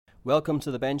Welcome to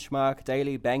the Benchmark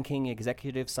Daily Banking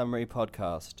Executive Summary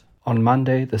Podcast. On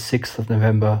Monday, the 6th of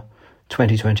November,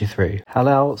 2023,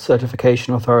 Halal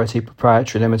Certification Authority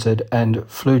Proprietary Limited and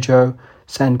Flujo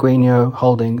Sanguineo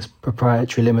Holdings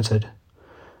Proprietary Limited.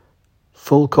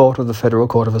 Full Court of the Federal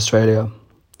Court of Australia.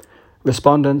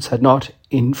 Respondents had not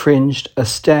infringed a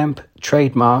stamp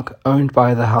trademark owned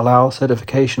by the Halal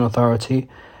Certification Authority,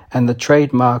 and the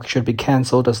trademark should be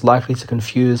cancelled as likely to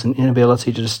confuse an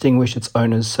inability to distinguish its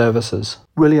owner's services.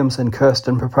 Williams and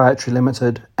Kirsten Proprietary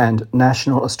Limited and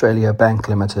National Australia Bank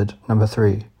Limited, Number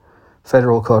 3,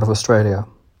 Federal Court of Australia.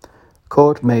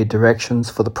 Court made directions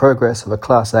for the progress of a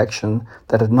class action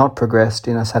that had not progressed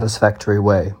in a satisfactory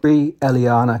way.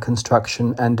 Eliana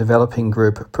Construction and Developing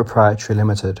Group Proprietary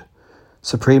Limited,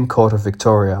 Supreme Court of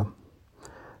Victoria.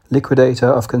 Liquidator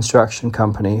of construction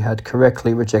company had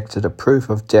correctly rejected a proof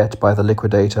of debt by the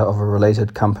liquidator of a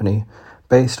related company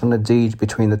based on a deed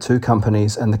between the two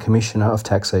companies and the Commissioner of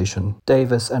Taxation.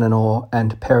 Davis and Anor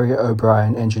and Perry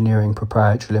O'Brien Engineering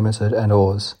Proprietary Limited and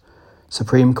Oars,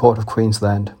 Supreme Court of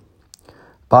Queensland.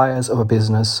 Buyers of a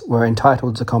business were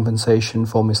entitled to compensation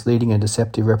for misleading and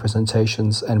deceptive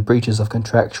representations and breaches of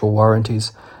contractual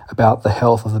warranties about the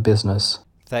health of the business.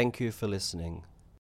 Thank you for listening.